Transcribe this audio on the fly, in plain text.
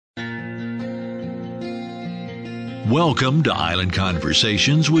Welcome to Island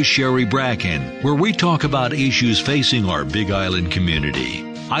Conversations with Sherry Bracken, where we talk about issues facing our Big Island community.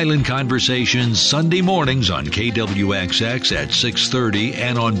 Island Conversations Sunday mornings on KWXX at 6:30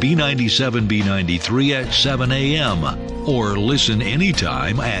 and on B97, B93 at 7 a.m. Or listen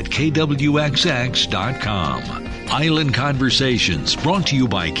anytime at KWXX.com. Island Conversations, brought to you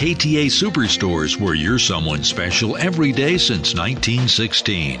by KTA Superstores, where you're someone special every day since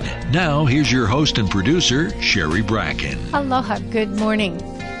 1916. Now, here's your host and producer, Sherry Bracken. Aloha, good morning.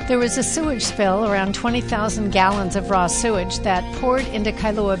 There was a sewage spill, around 20,000 gallons of raw sewage, that poured into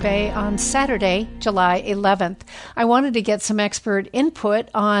Kailua Bay on Saturday, July 11th. I wanted to get some expert input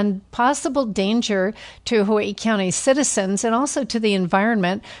on possible danger to Hawaii County citizens and also to the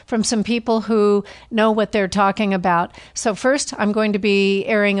environment from some people who know what they're talking about. So first, I'm going to be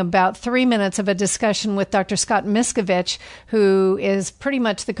airing about 3 minutes of a discussion with Dr. Scott Miscovich, who is pretty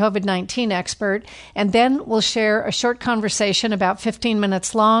much the COVID-19 expert, and then we'll share a short conversation about 15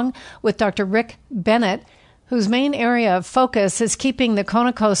 minutes long with Dr. Rick Bennett, whose main area of focus is keeping the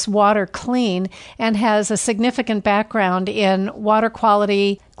Kona Coast water clean and has a significant background in water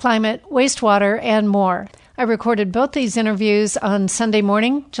quality, climate, wastewater, and more. I recorded both these interviews on Sunday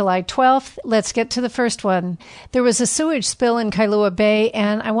morning, July 12th. Let's get to the first one. There was a sewage spill in Kailua Bay,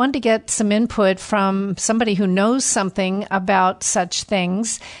 and I wanted to get some input from somebody who knows something about such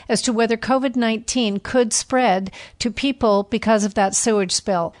things as to whether COVID-19 could spread to people because of that sewage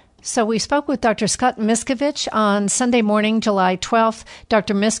spill. So we spoke with Dr. Scott Miscovich on Sunday morning, July 12th.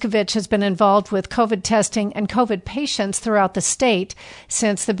 Dr. Miscovich has been involved with COVID testing and COVID patients throughout the state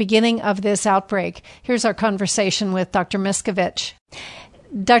since the beginning of this outbreak. Here's our conversation with Dr. Miscovich.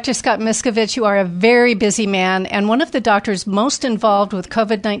 Dr. Scott Miscovich, you are a very busy man and one of the doctors most involved with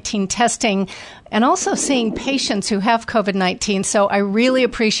COVID-19 testing and also seeing patients who have COVID-19. So I really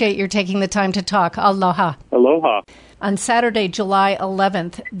appreciate your taking the time to talk. Aloha. Aloha. On Saturday, July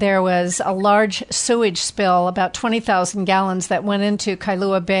 11th, there was a large sewage spill, about 20,000 gallons, that went into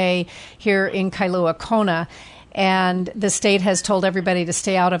Kailua Bay here in Kailua Kona. And the state has told everybody to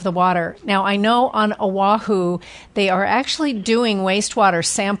stay out of the water. Now, I know on Oahu, they are actually doing wastewater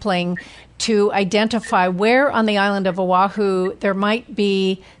sampling to identify where on the island of Oahu there might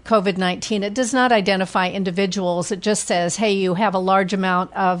be COVID-19. It does not identify individuals. It just says, hey, you have a large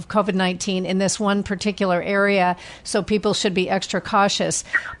amount of COVID-19 in this one particular area, so people should be extra cautious.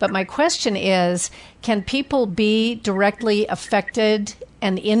 But my question is, can people be directly affected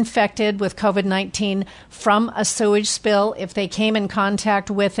and infected with COVID-19 from a sewage spill if they came in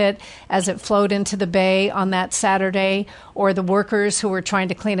contact with it as it flowed into the bay on that Saturday, or the workers who were trying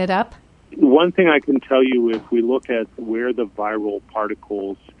to clean it up? One thing I can tell you, if we look at where the viral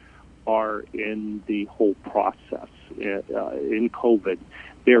particles are in the whole process in COVID,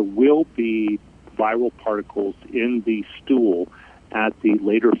 there will be viral particles in the stool at the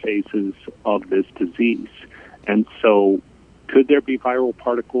later phases of this disease. And so could there be viral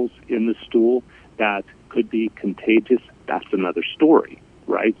particles in the stool that could be contagious? That's another story,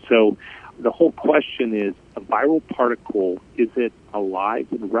 right? So the whole question is, a viral particle, is it alive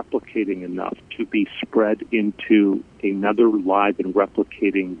and replicating enough to be spread into another live and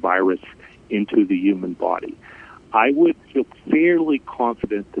replicating virus into the human body? I would feel fairly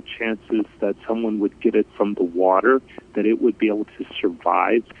confident the chances that someone would get it from the water, that it would be able to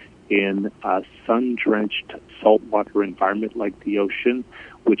survive in a sun-drenched saltwater environment like the ocean,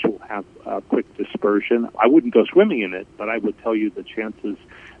 which will have quick dispersion. I wouldn't go swimming in it, but I would tell you the chances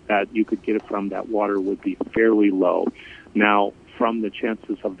that you could get it from that water would be fairly low. Now, from the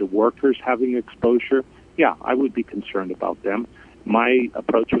chances of the workers having exposure, yeah, I would be concerned about them. My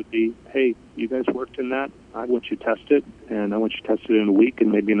approach would be, hey, you guys worked in that. I want you tested, and I want you tested in a week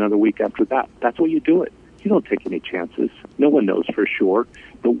and maybe another week after that. That's why you do it. You don't take any chances. No one knows for sure,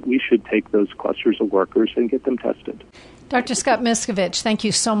 but we should take those clusters of workers and get them tested. Dr. Scott Miscovich, thank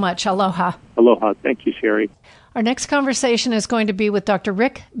you so much. Aloha. Aloha. Thank you, Sherry. Our next conversation is going to be with Dr.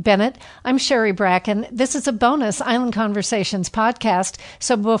 Rick Bennett. I'm Sherry Bracken. This is a bonus Island Conversations podcast.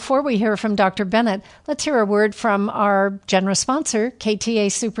 So before we hear from Dr. Bennett, let's hear a word from our generous sponsor, KTA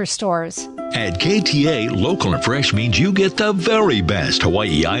Superstores. At KTA, local and fresh means you get the very best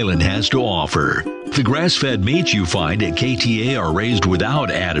Hawaii Island has to offer. The grass-fed meats you find at KTA are raised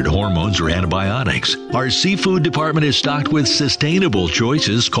without added hormones or antibiotics. Our seafood department is stocked with sustainable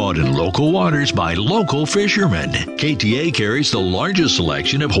choices caught in local waters by local fishermen. KTA carries the largest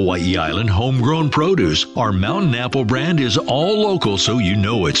selection of Hawaii Island homegrown produce. Our Mountain Apple brand is all local, so you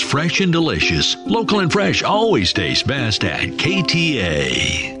know it's fresh and delicious. Local and fresh always tastes best at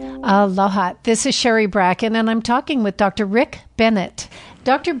KTA. Aloha. This is Sherry Bracken, and I'm talking with Dr. Rick Bennett.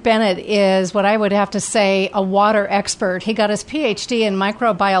 Dr. Bennett is what I would have to say a water expert. He got his PhD in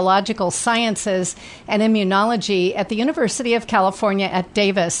microbiological sciences and immunology at the University of California at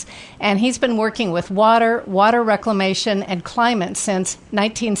Davis. And he's been working with water reclamation, and climate since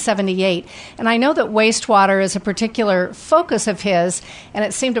 1978. And I know that wastewater is a particular focus of his, and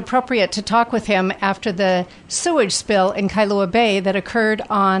it seemed appropriate to talk with him after the sewage spill in Kailua Bay that occurred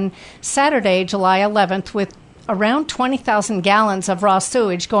on Saturday, July 11th, with around 20,000 gallons of raw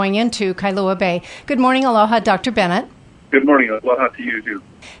sewage going into Kailua Bay. Good morning, aloha, Dr. Bennett. Good morning, aloha to you too.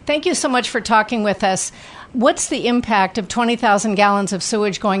 Thank you so much for talking with us. What's the impact of 20,000 gallons of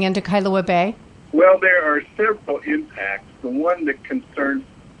sewage going into Kailua Bay? Well, there are several impacts. The one that concerns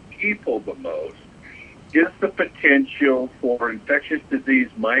people the most is the potential for infectious disease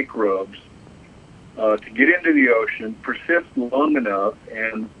microbes to get into the ocean, persist long enough,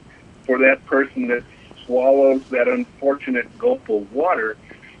 and for that person that swallows that unfortunate gulp of water,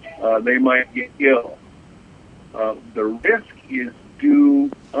 they might get ill. The risk is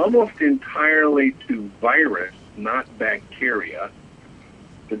due almost entirely to virus, not bacteria.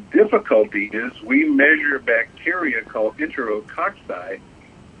 The difficulty is we measure bacteria called enterococci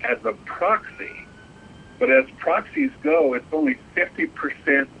as a proxy, but as proxies go, it's only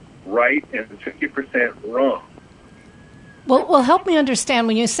 50% right and 50% wrong. Well, help me understand.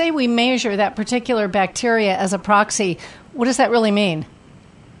 When you say we measure that particular bacteria as a proxy, what does that really mean?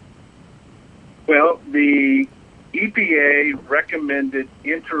 Well, the EPA recommended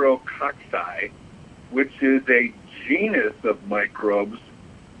enterococci, which is a genus of microbes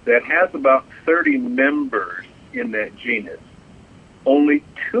that has about 30 members in that genus, only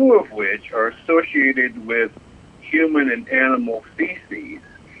 2 of which are associated with human and animal feces.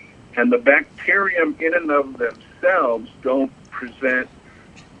 And the bacterium in and of themselves don't present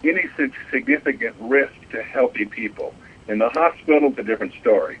any significant risk to healthy people. In the hospital, it's a different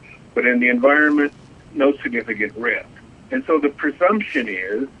story. But in the environment, no significant risk. And so the presumption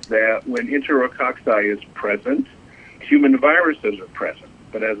is that when enterococci is present, human viruses are present.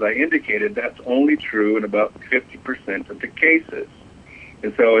 But as I indicated, that's only true in about 50% of the cases.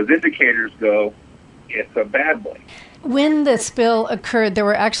 And so as indicators go, it's a bad one. When the spill occurred, there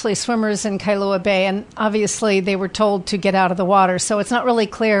were actually swimmers in Kailua Bay, and obviously they were told to get out of the water. So it's not really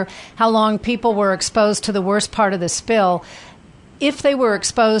clear how long people were exposed to the worst part of the spill. If they were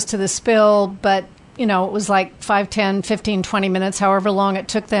exposed to the spill, but it was like 5, 10, 15, 20 minutes, however long it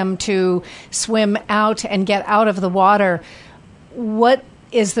took them to swim out and get out of the water, what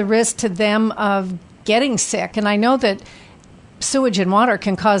is the risk to them of getting sick? And I know that sewage and water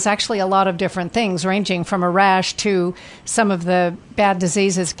can cause actually a lot of different things, ranging from a rash to some of the bad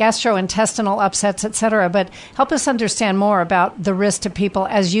diseases, gastrointestinal upsets, etc. But help us understand more about the risk to people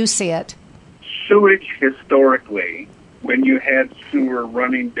as you see it. Sewage, historically, when you had sewer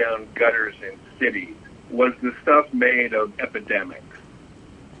running down gutters in cities, was the stuff made of epidemics.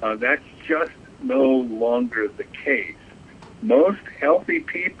 That's just no longer the case. Most healthy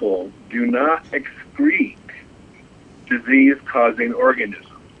people do not excrete disease-causing organisms.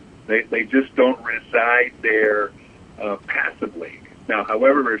 They just don't reside there passively. Now,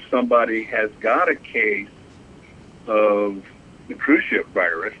 however, if somebody has got a case of the cruise ship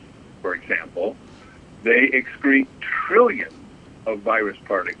virus, for example, they excrete trillions of virus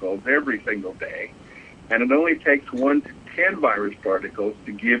particles every single day, and it only takes 1 to 10 virus particles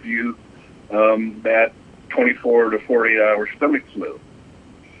to give you that 24 to 48 hour stomach flu.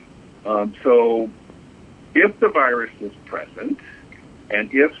 So if the virus is present, and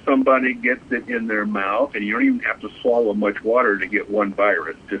if somebody gets it in their mouth, and you don't even have to swallow much water to get one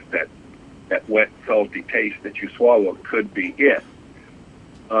virus, just that wet, salty taste that you swallow could be it.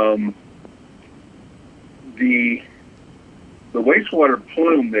 The wastewater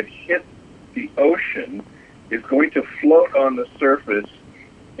plume that hit the ocean is going to float on the surface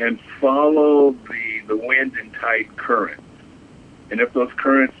and follow the wind and tide currents. And if those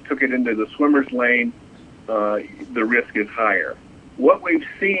currents took it into the swimmer's lane, the risk is higher. What we've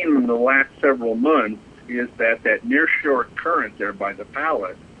seen in the last several months is that near-shore current there by the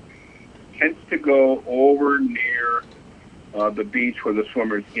palace tends to go over near the beach where the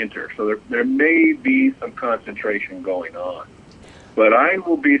swimmers enter. So there may be some concentration going on. But I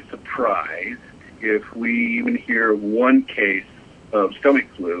will be surprised if we even hear one case of stomach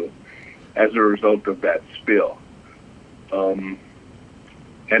flu as a result of that spill.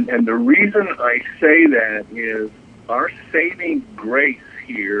 And the reason I say that is our saving grace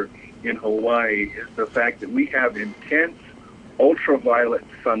here in Hawaii is the fact that we have intense ultraviolet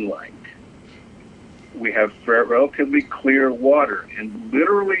sunlight. We have relatively clear water, and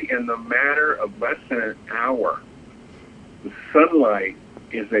literally in the matter of less than an hour, the sunlight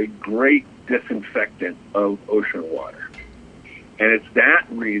is a great disinfectant of ocean water. And it's that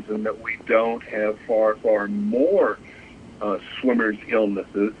reason that we don't have far, far more swimmers'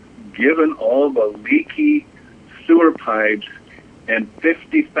 illnesses, given all the leaky sewer pipes and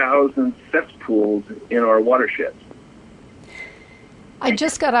 50,000 cesspools in our watersheds. I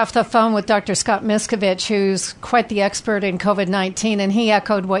just got off the phone with Dr. Scott Miscovich, who's quite the expert in COVID-19, and he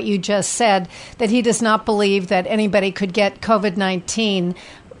echoed what you just said, that he does not believe that anybody could get COVID-19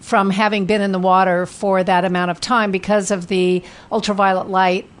 from having been in the water for that amount of time because of the ultraviolet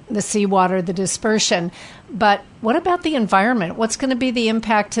light, the seawater, the dispersion. But what about the environment? What's going to be the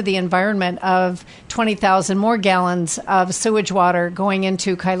impact to the environment of 20,000 more gallons of sewage water going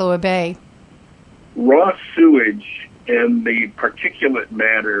into Kailua Bay? Raw sewage and the particulate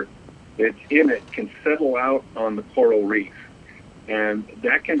matter that's in it can settle out on the coral reef, and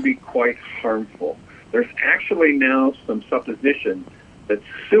that can be quite harmful. There's actually now some supposition that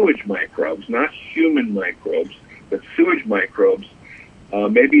sewage microbes, not human microbes, but sewage microbes,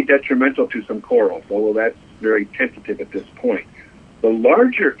 may be detrimental to some corals, although that's very tentative at this point. The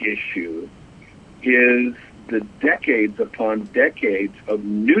larger issue is the decades upon decades of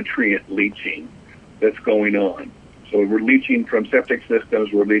nutrient leaching that's going on. So we're leaching from septic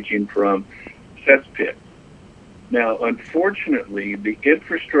systems, we're leaching from cesspits. Now, unfortunately, the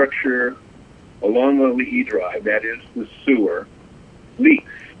infrastructure along the Leahy Drive, that is the sewer,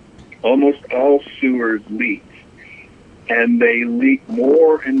 leaks. Almost all sewers leak. And they leak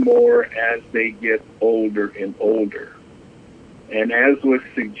more and more as they get older and older. And as was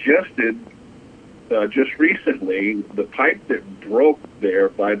suggested just recently, the pipe that broke there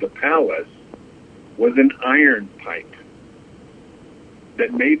by the palace was an iron pipe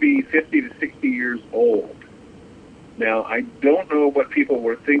that may be 50 to 60 years old. Now, I don't know what people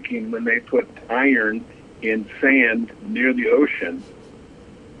were thinking when they put iron in sand near the ocean,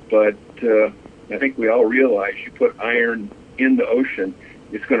 but I think we all realize you put iron in the ocean,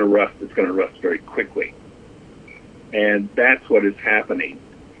 it's going to rust. It's going to rust very quickly. And that's what is happening.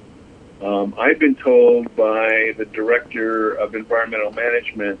 I've been told by the Director of Environmental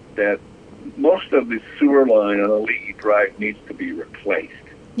Management that most of the sewer line on the Leahy Drive needs to be replaced.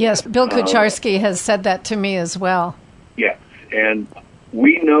 Yes, Bill Kucharski has said that to me as well. Yes, and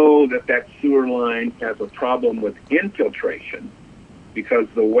we know that that sewer line has a problem with infiltration because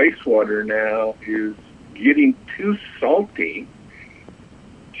the wastewater now is getting too salty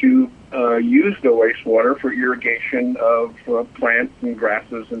to use the wastewater for irrigation of plants and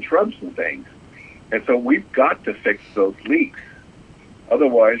grasses and shrubs and things. And so we've got to fix those leaks.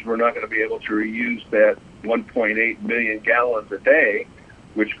 Otherwise, we're not going to be able to reuse that 1.8 million gallons a day,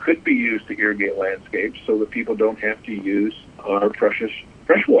 which could be used to irrigate landscapes so that people don't have to use our precious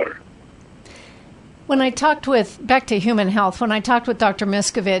fresh water. When I talked back to human health, when I talked with Dr.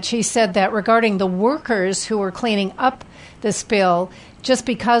 Miscovich, he said that regarding the workers who were cleaning up the spill, just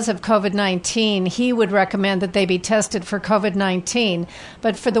because of COVID-19, he would recommend that they be tested for COVID-19.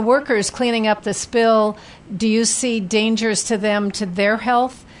 But for the workers cleaning up the spill, do you see dangers to them, to their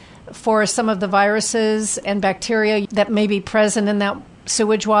health, for some of the viruses and bacteria that may be present in that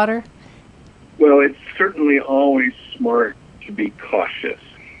sewage water? Well, it's certainly always smart to be cautious.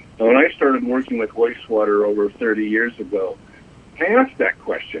 When I started working with wastewater over 30 years ago, I asked that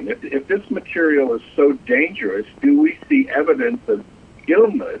question. If this material is so dangerous, do we see evidence of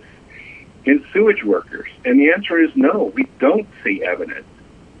illness in sewage workers? And the answer is no, we don't see evidence.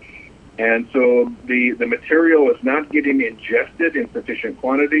 And so the material is not getting ingested in sufficient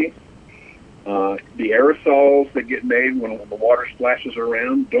quantities. The aerosols that get made when the water splashes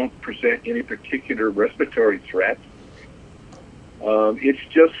around don't present any particular respiratory threat. It's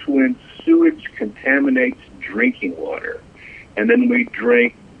just when sewage contaminates drinking water, and then we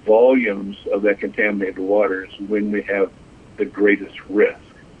drink volumes of that contaminated water is when we have the greatest risk.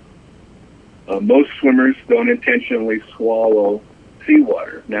 Most swimmers don't intentionally swallow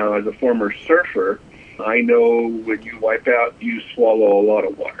seawater. Now, as a former surfer, I know when you wipe out, you swallow a lot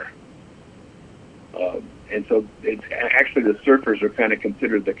of water. And so it's actually the surfers are kind of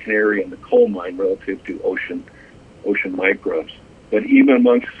considered the canary in the coal mine relative to ocean microbes. But even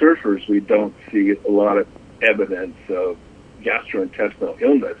amongst surfers, we don't see a lot of evidence of gastrointestinal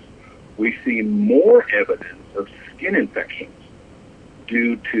illness. We see more evidence of skin infections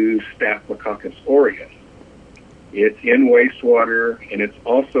due to Staphylococcus aureus. It's in wastewater, and it's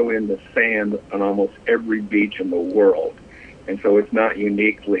also in the sand on almost every beach in the world. And so it's not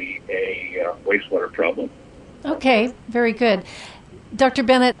uniquely a wastewater problem. Okay, very good. Dr.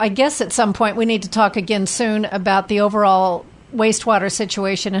 Bennett, I guess at some point we need to talk again soon about the overall wastewater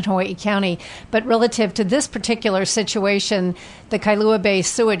situation in Hawaii County. But relative to this particular situation, the Kailua Bay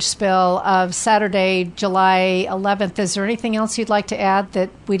sewage spill of Saturday, July 11th, is there anything else you'd like to add that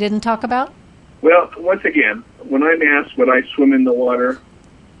we didn't talk about? Well, once again, when I'm asked would I swim in the water,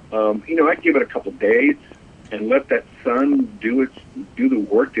 I'd give it a couple days and let that sun do the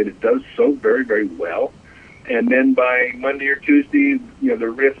work that it does so very, very well. And then by Monday or Tuesday, the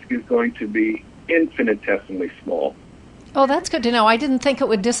risk is going to be infinitesimally small. Oh, that's good to know. I didn't think it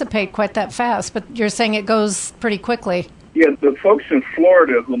would dissipate quite that fast, but you're saying it goes pretty quickly. Yeah, the folks in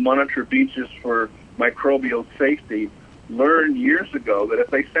Florida who monitor beaches for microbial safety learned years ago that if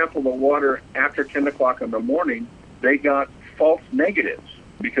they sampled the water after 10 o'clock in the morning, they got false negatives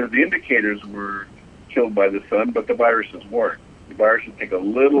because the indicators were killed by the sun, but the viruses weren't. The viruses take a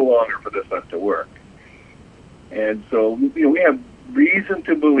little longer for the sun to work. And so, we have reason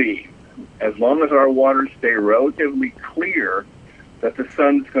to believe, as long as our waters stay relatively clear, that the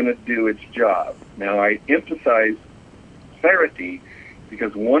sun's going to do its job. Now, I emphasize clarity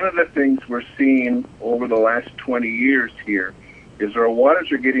because one of the things we're seeing over the last 20 years here is our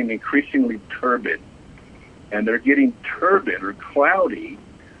waters are getting increasingly turbid. And they're getting turbid or cloudy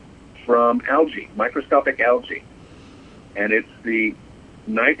from algae, microscopic algae. And it's the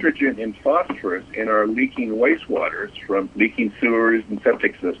nitrogen and phosphorus in our leaking wastewaters from leaking sewers and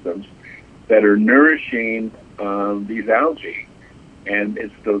septic systems that are nourishing these algae. And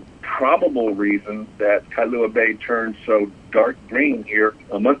it's the probable reason that Kailua Bay turned so dark green here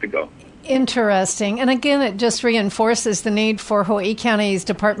a month ago. Interesting. And again, it just reinforces the need for Hawaii County's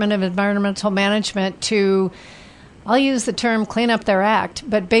Department of Environmental Management to, I'll use the term clean up their act,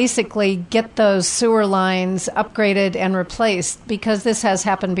 but basically get those sewer lines upgraded and replaced because this has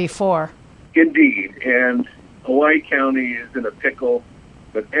happened before. Indeed. And Hawaii County is in a pickle,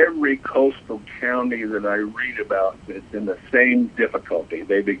 but every coastal county that I read about is in the same difficulty.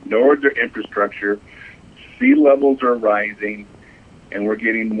 They've ignored their infrastructure. Sea levels are rising, and we're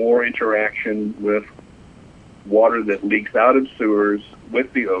getting more interaction with water that leaks out of sewers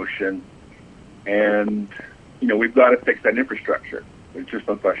with the ocean. And, we've got to fix that infrastructure. There's just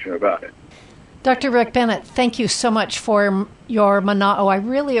no question about it. Dr. Rick Bennett, thank you so much for your mana'o. I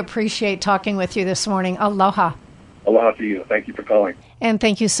really appreciate talking with you this morning. Aloha. Aloha to you. Thank you for calling. And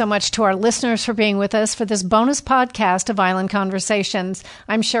thank you so much to our listeners for being with us for this bonus podcast of Island Conversations.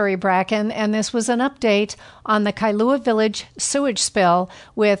 I'm Sherry Bracken, and this was an update on the Kailua Village sewage spill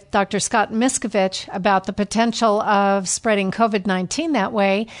with Dr. Scott Miscovich about the potential of spreading COVID-19 that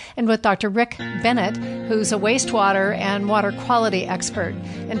way, and with Dr. Rick Bennett, who's a wastewater and water quality expert.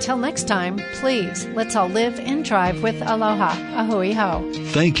 Until next time, please, let's all live and drive with aloha. Ahui ho.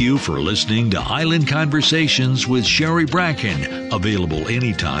 Thank you for listening to Island Conversations with Sherry Bracken, available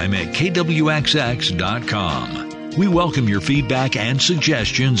anytime at kwxx.com. We welcome your feedback and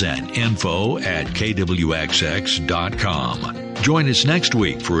suggestions at info@kwxx.com. Join us next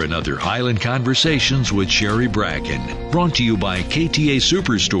week for another Island Conversations with Sherry Bracken, brought to you by KTA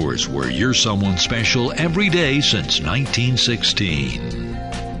Superstores, where you're someone special every day since 1916.